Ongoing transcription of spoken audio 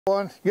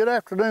Good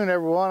afternoon,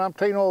 everyone. I'm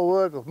Tino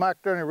Woods with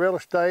McDermott Real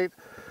Estate.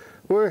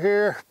 We're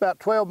here about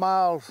 12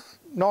 miles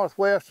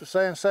northwest of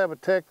San Saba,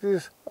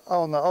 Texas,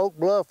 on the Oak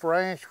Bluff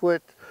Ranch,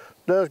 which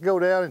does go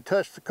down and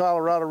touch the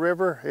Colorado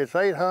River. It's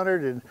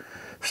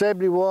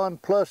 871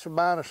 plus or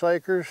minus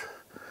acres.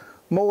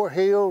 More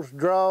hills,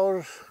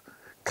 draws,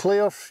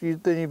 cliffs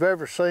than you've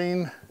ever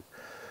seen.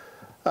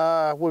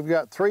 We've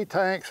got 3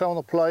 tanks on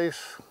the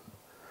place.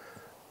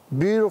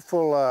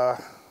 Beautiful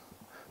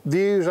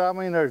views. I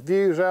mean, there's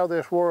views out of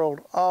this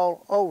world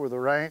all over the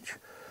ranch.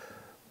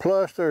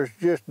 Plus, there's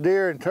just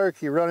deer and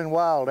turkey running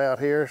wild out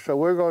here. So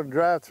we're going to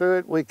drive through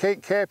it. We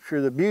can't capture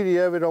the beauty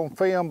of it on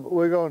film, but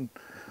we're going to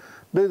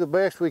do the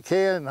best we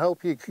can and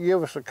hope you can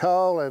give us a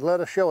call and let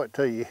us show it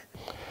to you.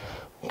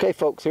 Okay,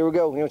 folks, here we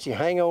go. I want you to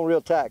hang on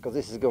real tight because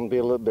this is going to be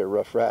a little bit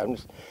rough ride. I'm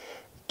just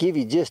give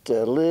you just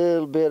a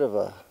little bit of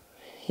a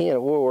hint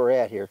of where we're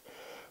at here.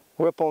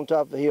 We're up on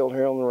top of the hill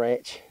here on the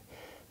ranch.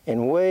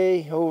 And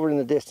way over in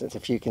the distance,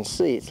 if you can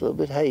see, it's a little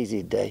bit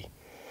hazy today.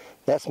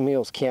 That's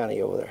Mills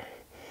County over there.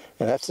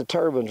 And that's the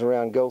turbines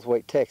around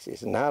Goldthwaite,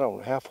 Texas. And I don't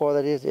know how far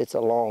that is. It's a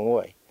long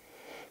way.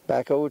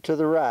 Back over to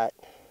the right,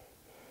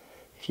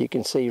 if you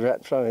can see right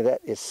in front of me,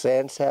 that is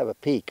San Saba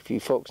Peak. If you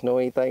folks know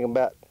anything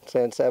about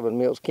San Saba and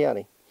Mills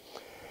County,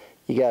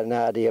 you got an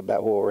idea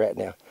about where we're at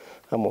now.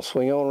 I'm going to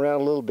swing on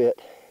around a little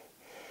bit.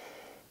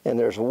 And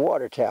there's a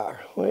water tower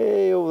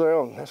way over there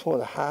on. That's one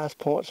of the highest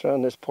points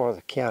around this part of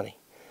the county.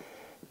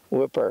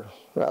 We're up there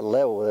right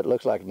level with it,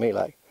 looks like to me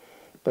like.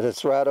 But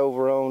it's right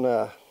over on,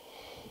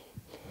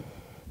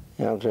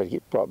 I'm trying to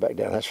get brought back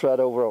down. That's right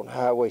over on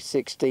Highway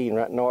 16,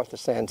 right north of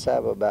San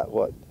Saba, about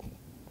what,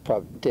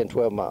 probably 10,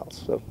 12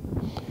 miles. So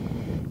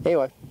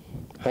anyway,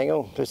 hang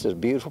on. This is a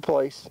beautiful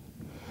place.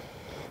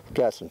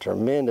 Got some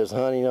tremendous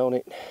hunting on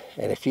it.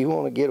 And if you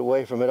want to get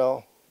away from it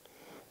all,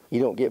 you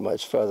don't get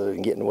much further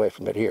than getting away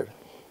from it here.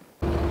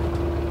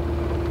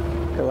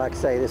 Like I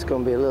say, this is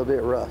going to be a little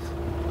bit rough.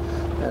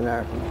 And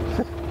our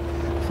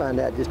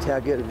find out just how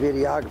good a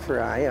videographer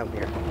I am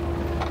here.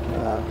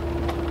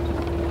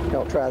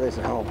 Don't try this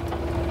at home.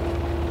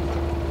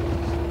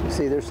 You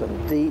see there's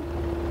some deep,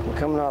 we're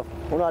coming off,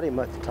 we're not even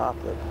at the top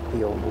of the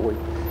hill, but we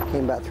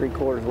came about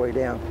 3/4 way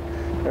down.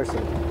 There's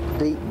some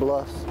deep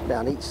bluffs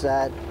down each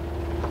side.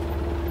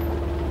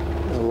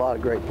 There's a lot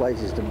of great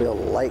places to build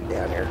a lake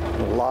down here.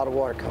 A lot of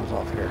water comes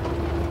off here.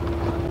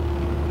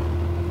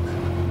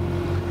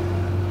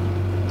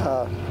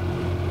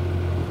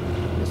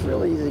 It's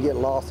really easy to get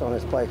lost on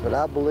this place, but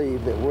I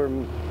believe that we're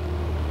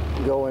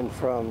going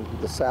from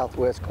the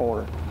southwest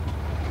corner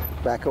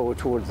back over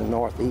towards the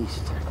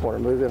northeast corner,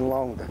 moving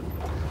along the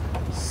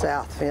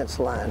south fence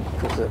line,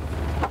 because the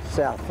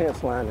south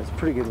fence line is a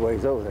pretty good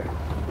ways over there.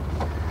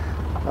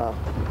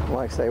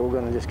 Like I say, we're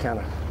going to just kind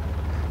of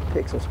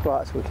pick some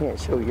spots. We can't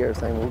show you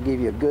everything. We'll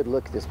give you a good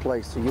look at this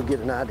place so you'll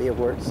get an idea of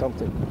where it's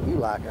something you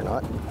like or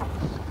not.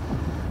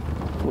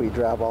 We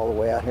drive all the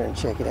way out here and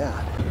check it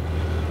out.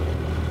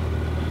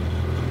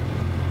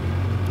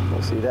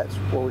 See, that's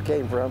where we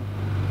came from.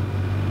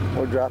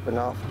 We're dropping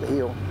off the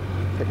hill,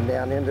 heading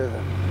down into the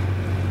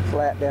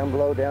flat down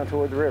below, down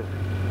toward the river.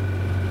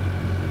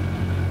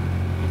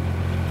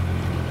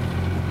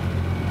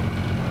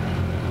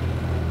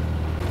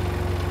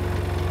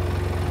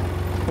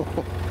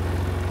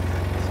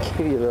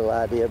 Give you a little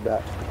idea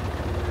about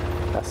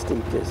how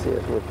steep this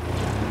is.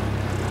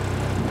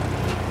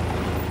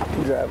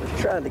 The driver's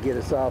trying to get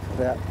us off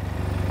without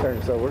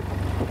turning us over.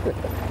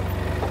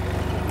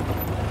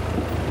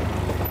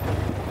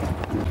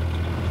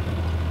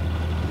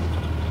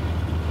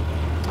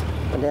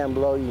 Down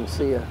below you can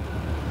see a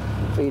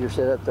feeder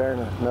set up there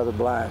and another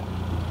blind.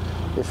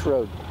 This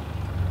road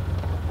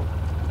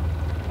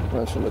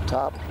runs from the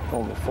top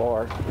on the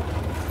far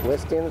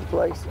west end of the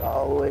place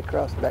all the way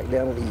across back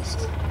down to the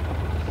east.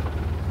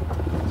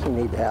 So you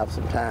need to have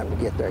some time to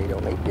get there. You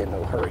don't need to get in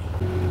no hurry.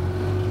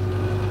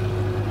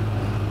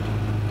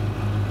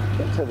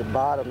 Get to the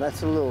bottom,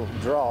 that's a little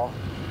draw.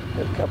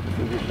 There's a couple of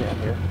feeders down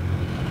here.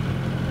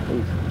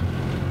 We've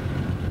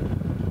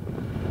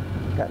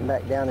gotten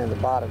back down in the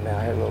bottom now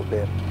here a little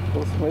bit. A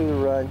little smoother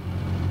run.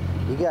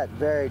 You got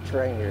varied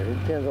terrain here. It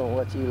depends on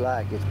what you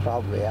like. It's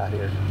probably out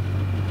here.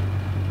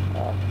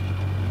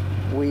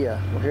 We're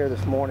here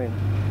this morning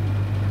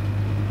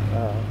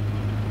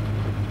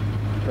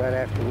right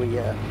after we,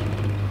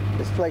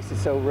 this place is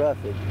so rough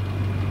that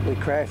we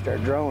crashed our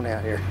drone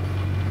out here.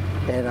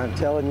 And I'm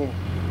telling you,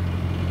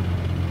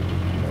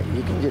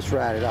 you can just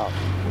ride it off.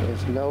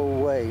 There's no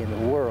way in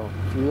the world,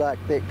 if you like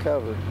thick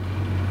cover,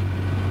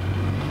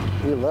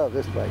 we love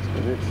this place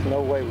because there's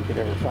no way we could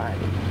ever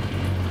find it.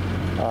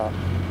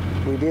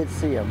 We did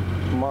see a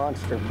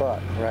monster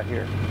buck right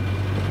here,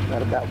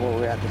 right about where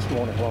we're at this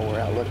morning while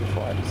we're out looking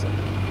for it. So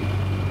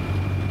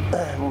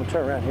I'm going to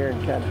turn around here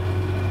and kind of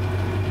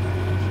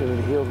show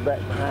the hills back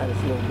behind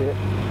us a little bit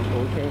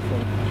where we came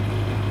from.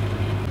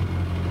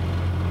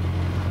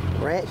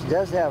 The ranch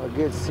does have a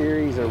good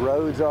series of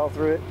roads all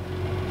through it.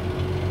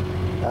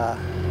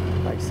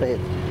 Like I say,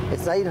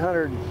 it's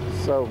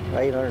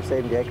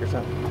 870 acres or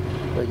something.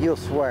 But you'll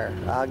swear,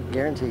 I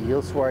guarantee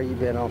you'll swear you've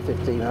been on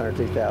 1,500,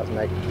 2,000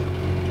 acres.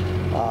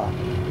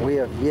 We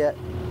have yet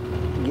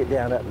to get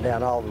down up and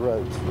down all the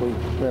roads. We've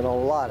been on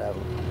a lot of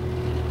them.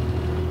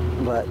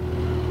 But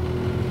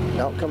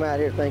don't come out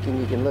here thinking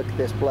you can look at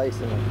this place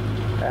in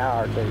an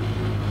hour or two.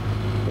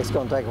 It's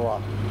going to take a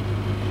while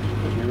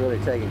if you really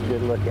take a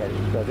good look at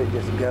it, because it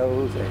just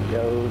goes and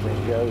goes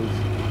and goes.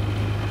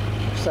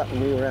 There's something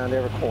new around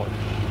every corner.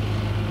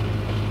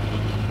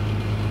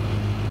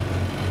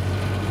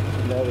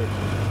 Another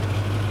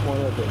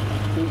one of the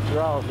deep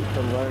draws that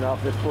come running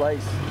off this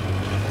place.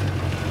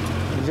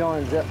 It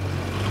joins up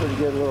pretty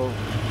good little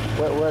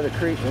wet weather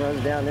creek and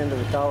runs down into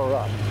the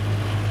Colorado.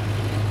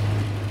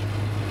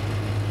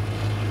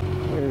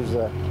 Here's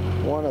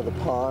one of the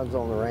ponds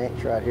on the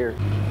ranch right here.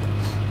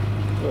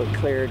 A little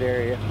cleared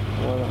area,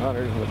 one of the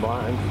hunters and the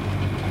blinds.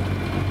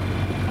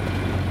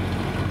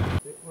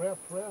 It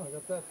wraps around. I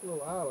got that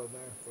little island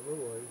there for a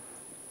little ways.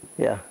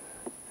 Yeah.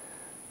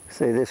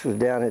 See, this was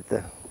down at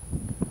the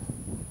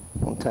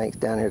tanks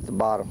down here at the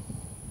bottom.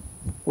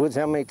 Woods,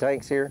 how many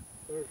tanks here?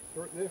 There's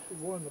three, this is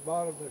one at the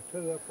bottom, there's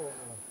two up on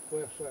the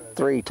west side.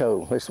 3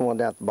 total. This is the one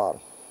down at the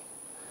bottom.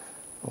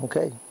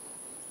 Okay.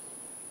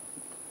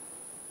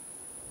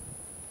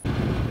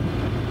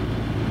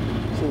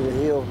 See the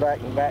hills back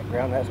in the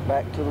background, that's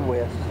back to the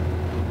west.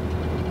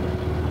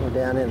 We're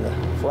down in the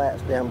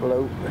flats down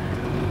below.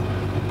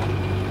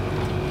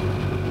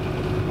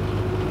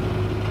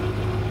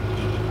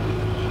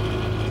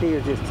 He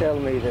was just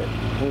telling me that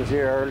he was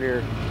here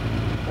earlier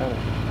trying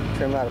to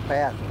trim out a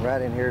path, and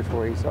right in here is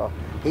where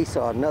he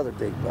saw another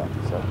big buck.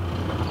 So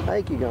I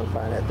think you're going to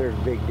find that there's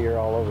big deer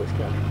all over this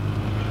country.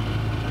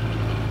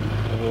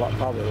 And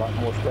probably a lot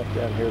more stuff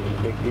down here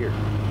than big deer.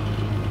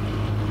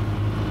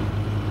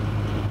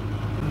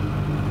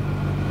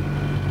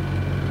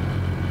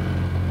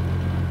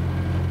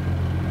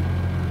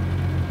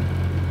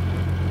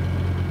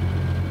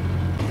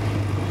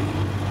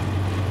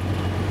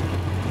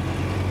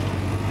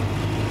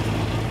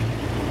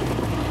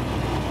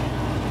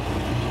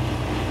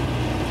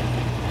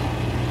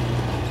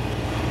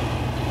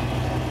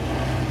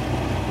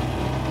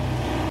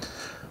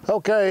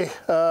 Okay,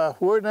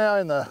 we're now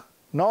in the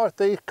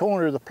northeast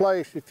corner of the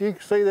place. If you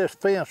can see this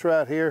fence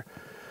right here,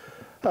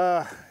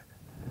 that's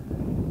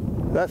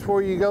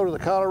where you go to the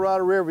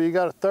Colorado River. You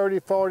got a 30,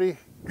 40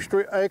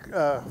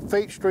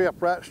 feet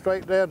strip right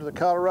straight down to the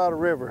Colorado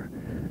River.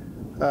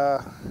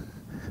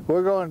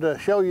 We're going to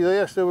show you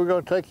this, then we're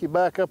going to take you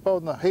back up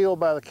on the hill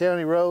by the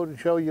county road and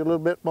show you a little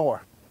bit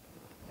more.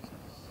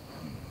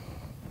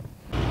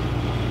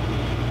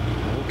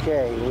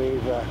 Okay,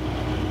 we've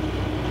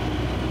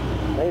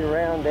made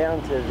around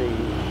down to the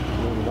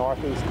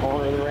northeast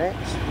corner of the ranch,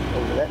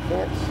 over that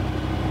fence.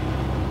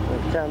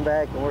 We've come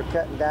back and we're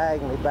cutting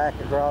diagonally back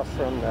across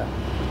from the,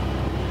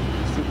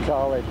 you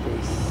call it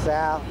the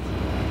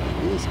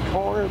southeast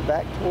corner,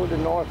 back toward the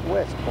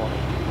northwest corner.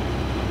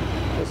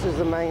 This is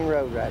the main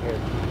road right here.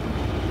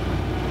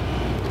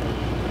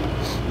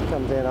 It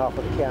comes in off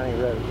of the county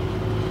road.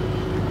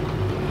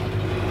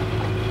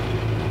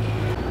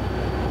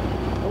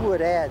 I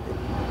would add that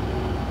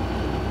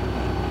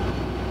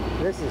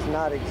this is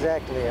not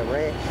exactly a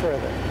ranch for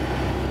the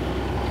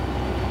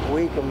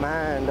weak of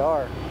mind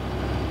or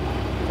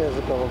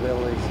physical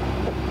abilities.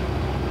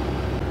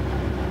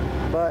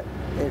 But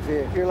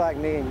if you're like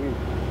me and you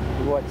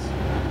watch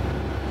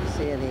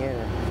CNN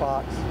and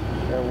Fox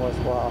every once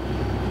in a while,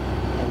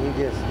 and you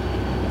just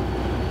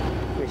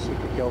wish you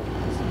could go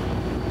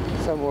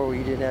somewhere where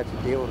you didn't have to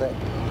deal with that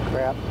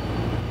crap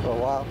for a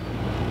while,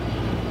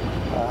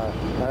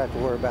 not have to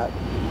worry about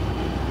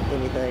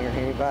anything or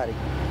anybody.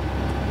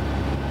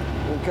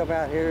 You can come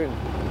out here and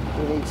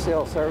you need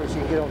cell service,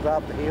 you can get on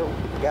top of the hill,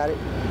 got it.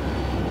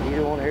 You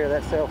don't want to hear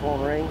that cell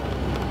phone ring.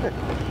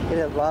 Get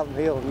up the bottom of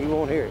the hill and you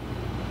won't hear it.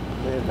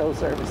 There's no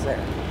service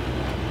there.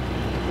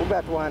 We're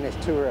about to wind this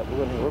tour up.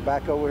 We're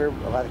back over here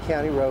by the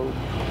county road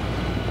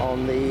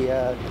on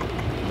the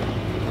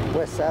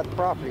west side of the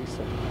property.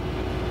 So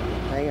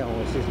hang on,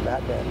 it's just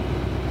about done.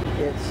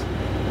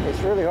 It's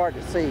really hard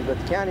to see, but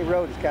the county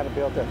road is kind of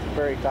built up at the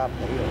very top of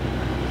the hill.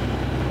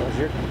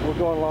 We're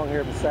going along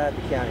here beside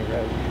the county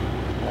road,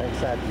 right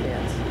inside the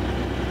fence.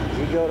 As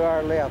you go to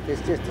our left,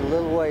 it's just a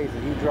little ways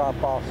that you drop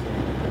off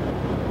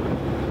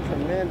some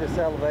tremendous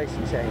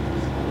elevation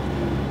changes.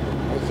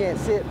 You can't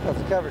see it because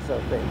the cover's so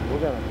thick. We'll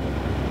get a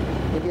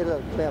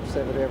little glimpse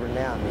of it every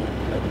now and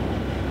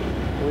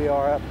then. But we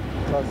are up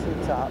close to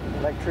the top.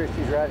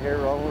 Electricity's right here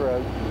along the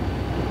road.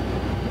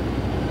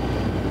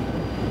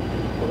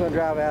 We're going to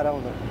drive out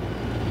on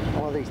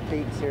one of these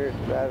peaks here,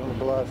 right on the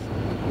bluffs.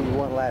 Give you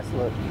one last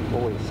look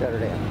before we shut her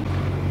down.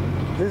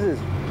 This is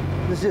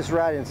just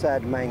right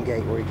inside the main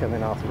gate where you come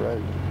in off the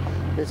road.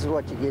 This is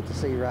what you get to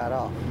see right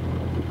off.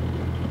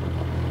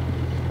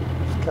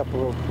 There's a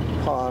couple of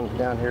ponds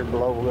down here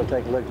below. We're going to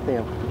take a look at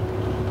them.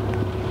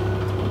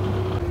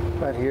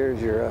 Right here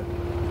is your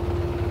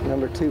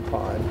number 2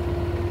 pond.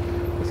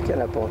 It's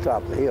kind of up on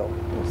top of the hill.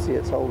 You see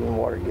it's holding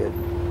water good.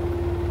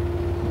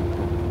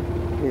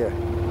 Yeah,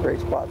 great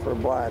spot for a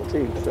blind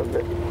too. So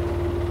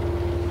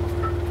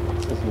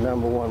This is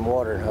 #1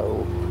 watering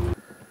hole.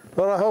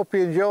 Well, I hope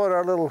you enjoyed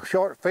our little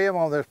short film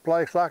on this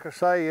place. Like I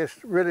say,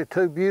 it's really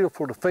too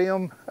beautiful to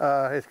film.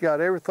 It's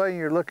got everything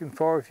you're looking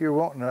for if you're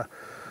wanting a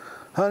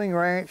hunting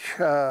ranch.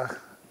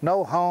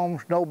 No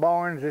homes, no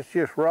barns, it's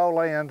just raw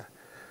land.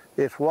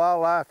 It's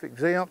wildlife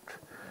exempt.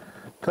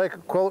 Take a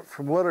quote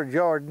from Willard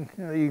Jordan,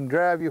 you can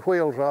drive your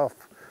wheels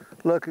off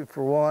looking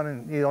for one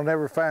and you'll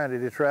never find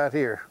it. It's right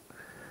here.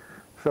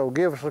 So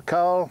give us a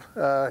call.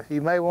 You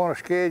may want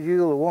to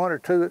schedule a 1 or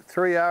 2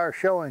 3 hour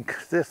showing,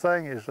 because this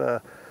thing is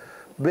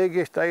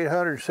biggest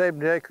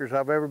 870 acres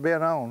I've ever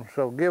been on.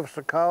 So give us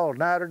a call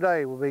night or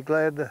day. We'll be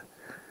glad to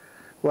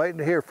waiting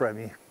to hear from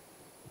you.